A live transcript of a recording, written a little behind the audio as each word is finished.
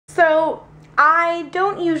So I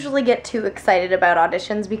don't usually get too excited about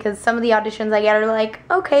auditions because some of the auditions I get are like,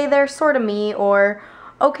 okay, they're sort of me, or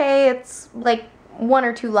okay, it's like 1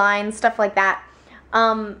 or 2 lines, stuff like that.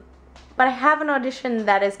 But I have an audition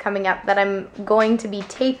that is coming up that I'm going to be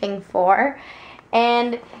taping for,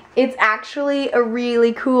 and it's actually a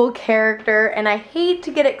really cool character, and I hate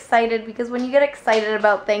to get excited because when you get excited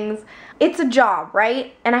about things, it's a job,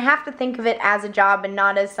 right? And I have to think of it as a job and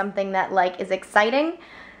not as something that like is exciting.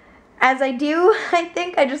 As I do, I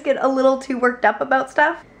think I just get a little too worked up about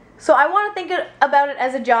stuff. So I want to think about it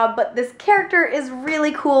as a job, but this character is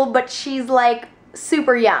really cool, but she's like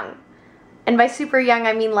super young. And by super young,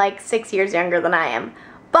 I mean like 6 years younger than I am.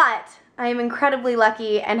 But I am incredibly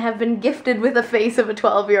lucky and have been gifted with the face of a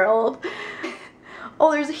 12-year-old.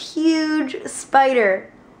 Oh, there's a huge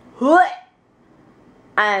spider. What?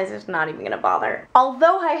 I'm just not even gonna bother.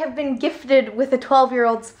 Although I have been gifted with a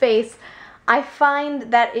 12-year-old's face, I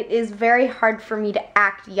find that it is very hard for me to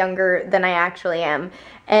act younger than I actually am.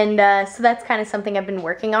 And so that's kind of something I've been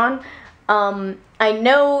working on. I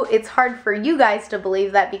know it's hard for you guys to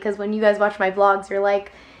believe that because when you guys watch my vlogs, you're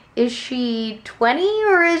like, is she 20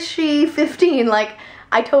 or is she 15? Like,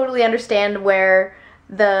 I totally understand why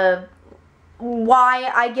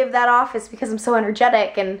I give that off is because I'm so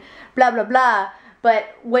energetic and blah, blah, blah.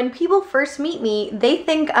 But when people first meet me, they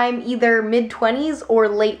think I'm either mid-20s or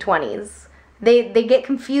late 20s. They get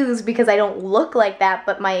confused because I don't look like that,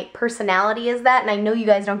 but my personality is that, and I know you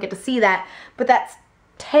guys don't get to see that, but that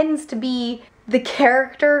tends to be the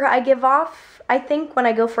character I give off, I think, when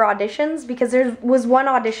I go for auditions, because there was one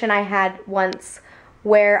audition I had once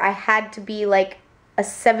where I had to be like a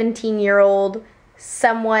 17-year-old,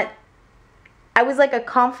 somewhat, I was like a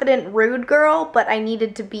confident, rude girl, but I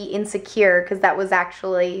needed to be insecure because that was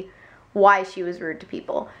actually why she was rude to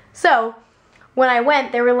people. So when I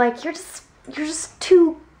went, they were like, you're just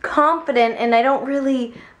too confident and I don't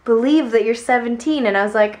really believe that you're 17. And I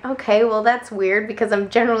was like, okay, well that's weird because I'm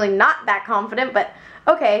generally not that confident, but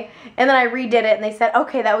okay. And then I redid it and they said,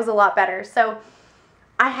 okay, that was a lot better. So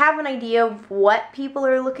I have an idea of what people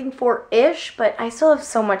are looking for-ish, but I still have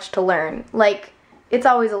so much to learn. Like, it's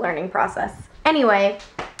always a learning process. Anyway,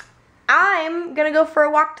 I'm gonna go for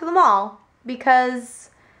a walk to the mall because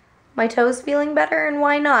my toe's feeling better, and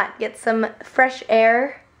why not? Get some fresh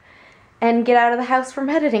air and get out of the house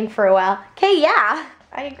from editing for a while. Okay, yeah,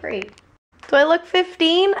 I agree. Do I look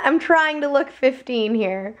 15? I'm trying to look 15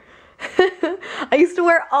 here. I used to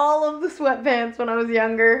wear all of the sweatpants when I was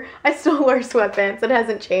younger. I still wear sweatpants, it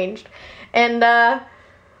hasn't changed. And I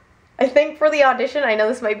think for the audition, I know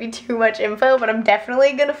this might be too much info, but I'm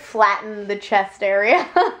definitely gonna flatten the chest area.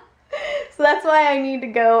 So that's why I need to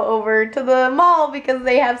go over to the mall because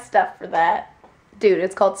they have stuff for that. Dude,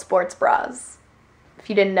 it's called sports bras. If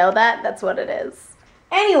you didn't know that, that's what it is.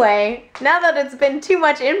 Anyway, now that it's been too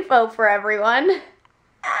much info for everyone,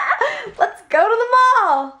 let's go to the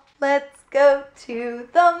mall. Let's go to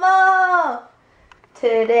the mall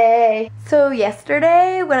today. So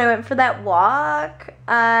yesterday, when I went for that walk,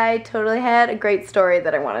 I totally had a great story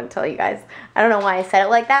that I wanted to tell you guys. I don't know why I said it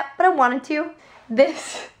like that, but I wanted to.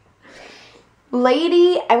 This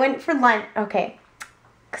lady, I went for lunch. Okay,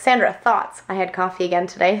 Cassandra, thoughts? I had coffee again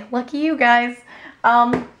today. Lucky you guys.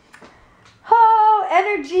 Oh,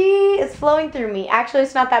 energy is flowing through me. Actually,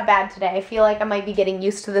 it's not that bad today. I feel like I might be getting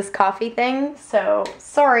used to this coffee thing. So,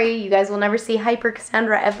 sorry, you guys will never see Hyper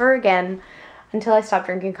Cassandra ever again until I stop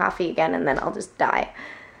drinking coffee again, and then I'll just die.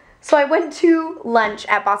 So I went to lunch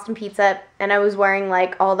at Boston Pizza, and I was wearing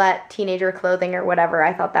like all that teenager clothing or whatever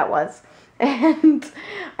I thought that was. And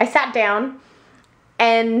I sat down,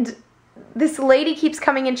 and this lady keeps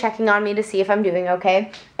coming and checking on me to see if I'm doing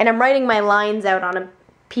okay. And I'm writing my lines out on a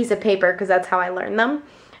piece of paper because that's how I learn them.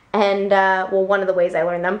 And, well, one of the ways I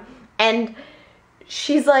learn them. And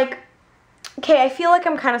she's like, okay, I feel like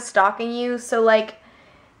I'm kind of stalking you, so like,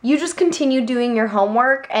 you just continue doing your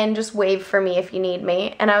homework and just wave for me if you need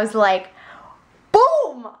me. And I was like,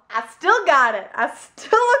 boom! I still got it. I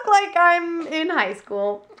still look like I'm in high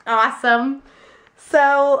school. Awesome.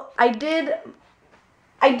 So I didn't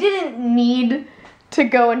need to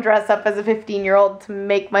go and dress up as a 15-year-old to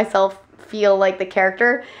make myself feel like the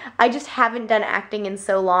character. I just haven't done acting in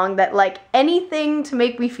so long that like anything to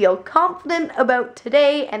make me feel confident about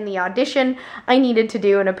today and the audition I needed to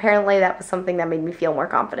do, and apparently that was something that made me feel more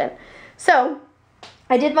confident. So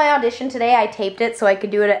I did my audition today. I taped it so I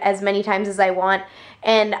could do it as many times as I want,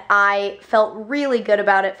 and I felt really good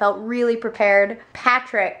about it, felt really prepared.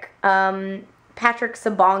 Patrick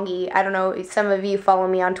Sabongi, I don't know, some of you follow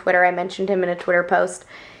me on Twitter, I mentioned him in a Twitter post.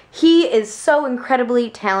 He is so incredibly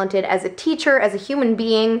talented as a teacher, as a human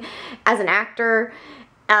being, as an actor.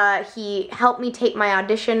 He helped me tape my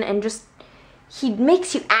audition, and just, he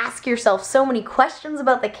makes you ask yourself so many questions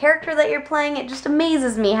about the character that you're playing. It just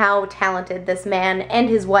amazes me how talented this man and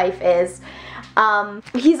his wife is.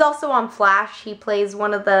 He's also on Flash. He plays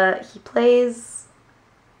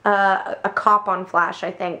a cop on Flash,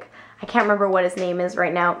 I think. I can't remember what his name is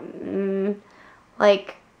right now.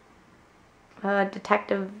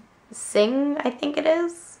 Detective Singh, I think it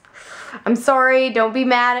is. I'm sorry, don't be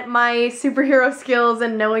mad at my superhero skills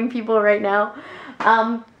and knowing people right now.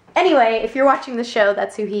 Anyway, if you're watching the show,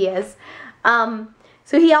 that's who he is.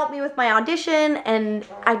 So he helped me with my audition, and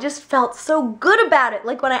I just felt so good about it.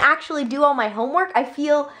 Like, when I actually do all my homework, I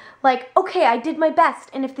feel like, okay, I did my best,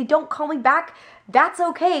 and if they don't call me back, that's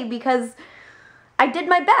okay, because I did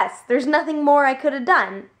my best. There's nothing more I could have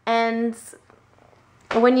done. And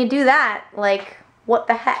when you do that, like, what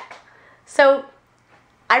the heck? So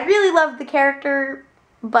I really loved the character,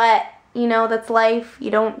 but, you know, that's life.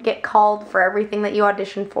 You don't get called for everything that you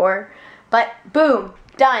audition for. But boom,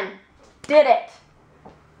 done. Did it.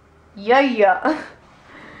 Yeah.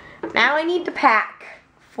 Now I need to pack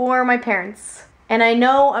for my parents. And I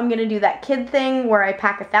know I'm gonna do that kid thing where I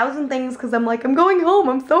pack 1,000 things because I'm like, I'm going home,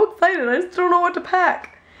 I'm so excited, I just don't know what to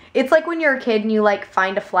pack. It's like when you're a kid and you like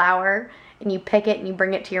find a flower and you pick it and you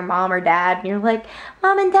bring it to your mom or dad and you're like,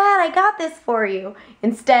 Mom and Dad, I got this for you.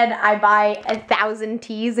 Instead, I buy 1,000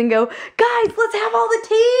 teas and go, guys, let's have all the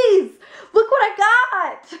teas! Look what I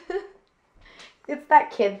got! It's that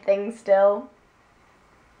kid thing still.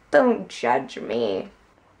 Don't judge me.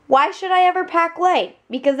 Why should I ever pack light?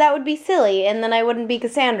 Because that would be silly, and then I wouldn't be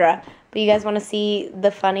Cassandra. But you guys want to see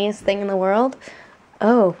the funniest thing in the world?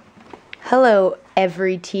 Oh, hello,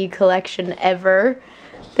 every tea collection ever.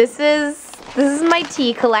 This is my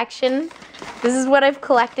tea collection. This is what I've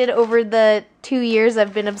collected over the 2 years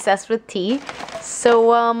I've been obsessed with tea.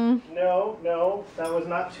 So, No, that was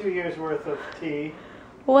not 2 years worth of tea.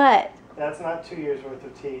 What? That's not 2 years worth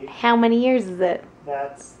of tea. How many years is it?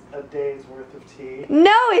 That's a day's worth of tea.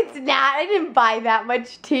 No, it's not. I didn't buy that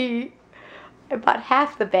much tea. I bought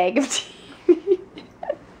half the bag of tea.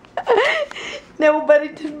 No, but I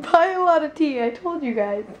did buy a lot of tea. I told you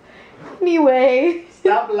guys. Anyway.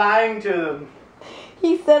 Stop lying to them.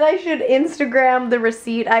 He said I should Instagram the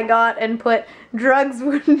receipt I got and put drugs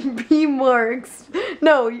wouldn't be more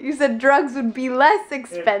no, you said drugs would be less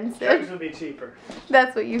expensive. Drugs would be cheaper.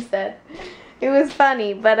 That's what you said. It was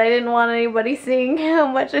funny, but I didn't want anybody seeing how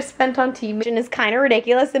much I spent on tea. And it's kind of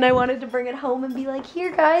ridiculous, and I wanted to bring it home and be like,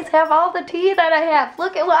 here guys, have all the tea that I have.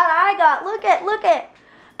 Look at what I got. Look at.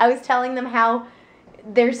 I was telling them how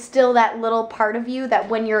there's still that little part of you that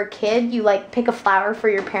when you're a kid, you like pick a flower for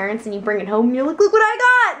your parents and you bring it home and you're like, look what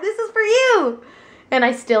I got. This is for you. And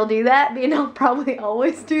I still do that, but I'll probably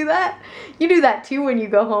always do that. You do that too when you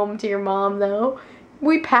go home to your mom, though.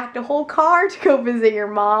 We packed a whole car to go visit your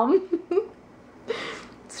mom.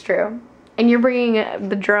 It's true. And you're bringing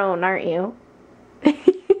the drone, aren't you? Look,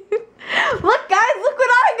 guys, look what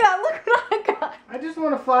I got. Look what I got. I just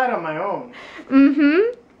want to fly it on my own.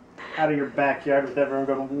 Mm-hmm. Out of your backyard with everyone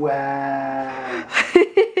going, wow.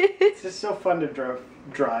 It's just so fun to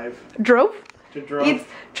drive. Drove? To drone. It's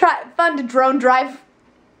fun to drone drive.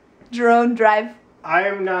 Drone drive. I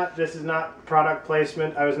am not, this is not product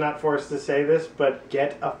placement, I was not forced to say this, but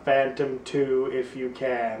get a Phantom 2 if you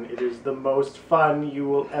can. It is the most fun you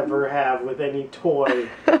will ever have with any toy.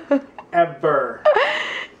 Ever.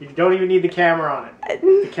 You don't even need the camera on it.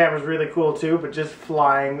 The camera's really cool too, but just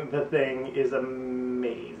flying the thing is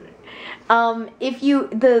amazing. If you,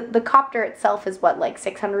 the copter itself is what, like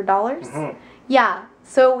 $600? Mm-hmm. Yeah,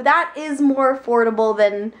 so that is more affordable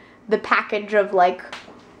than the package of like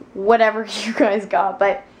whatever you guys got,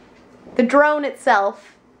 but the drone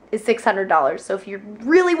itself is $600. So if you're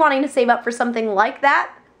really wanting to save up for something like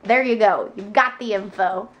that, there you go. You've got the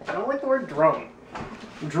info. I don't like the word drone.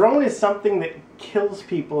 Drone is something that kills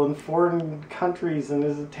people in foreign countries and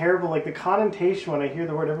is terrible. Like the connotation when I hear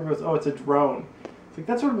the word, everyone goes, oh, it's a drone. It's like,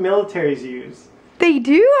 that's what militaries use. They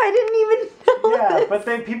do? I didn't even know. Yeah,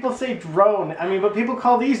 but people say drone. I mean, but people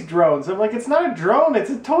call these drones. I'm like, it's not a drone, it's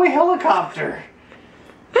a toy helicopter.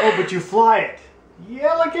 Oh, but you fly it.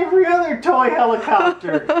 Yeah, like every other toy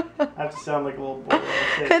helicopter. I have to sound like a little boy.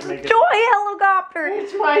 It's a toy helicopter.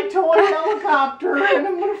 It's my toy helicopter, and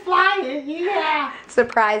I'm gonna fly it. Yeah.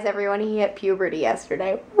 Surprise everyone! He hit puberty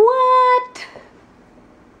yesterday. What?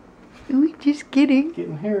 We just kidding.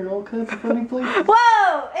 Getting hair in all kinds of funny places.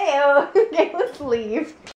 Whoa! Ew. Okay, let's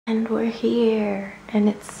leave. And we're here, and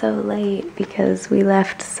it's so late because we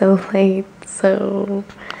left so late. So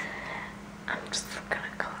I'm just gonna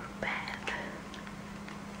go to bed.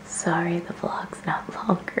 Sorry, the vlog's not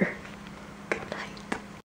longer.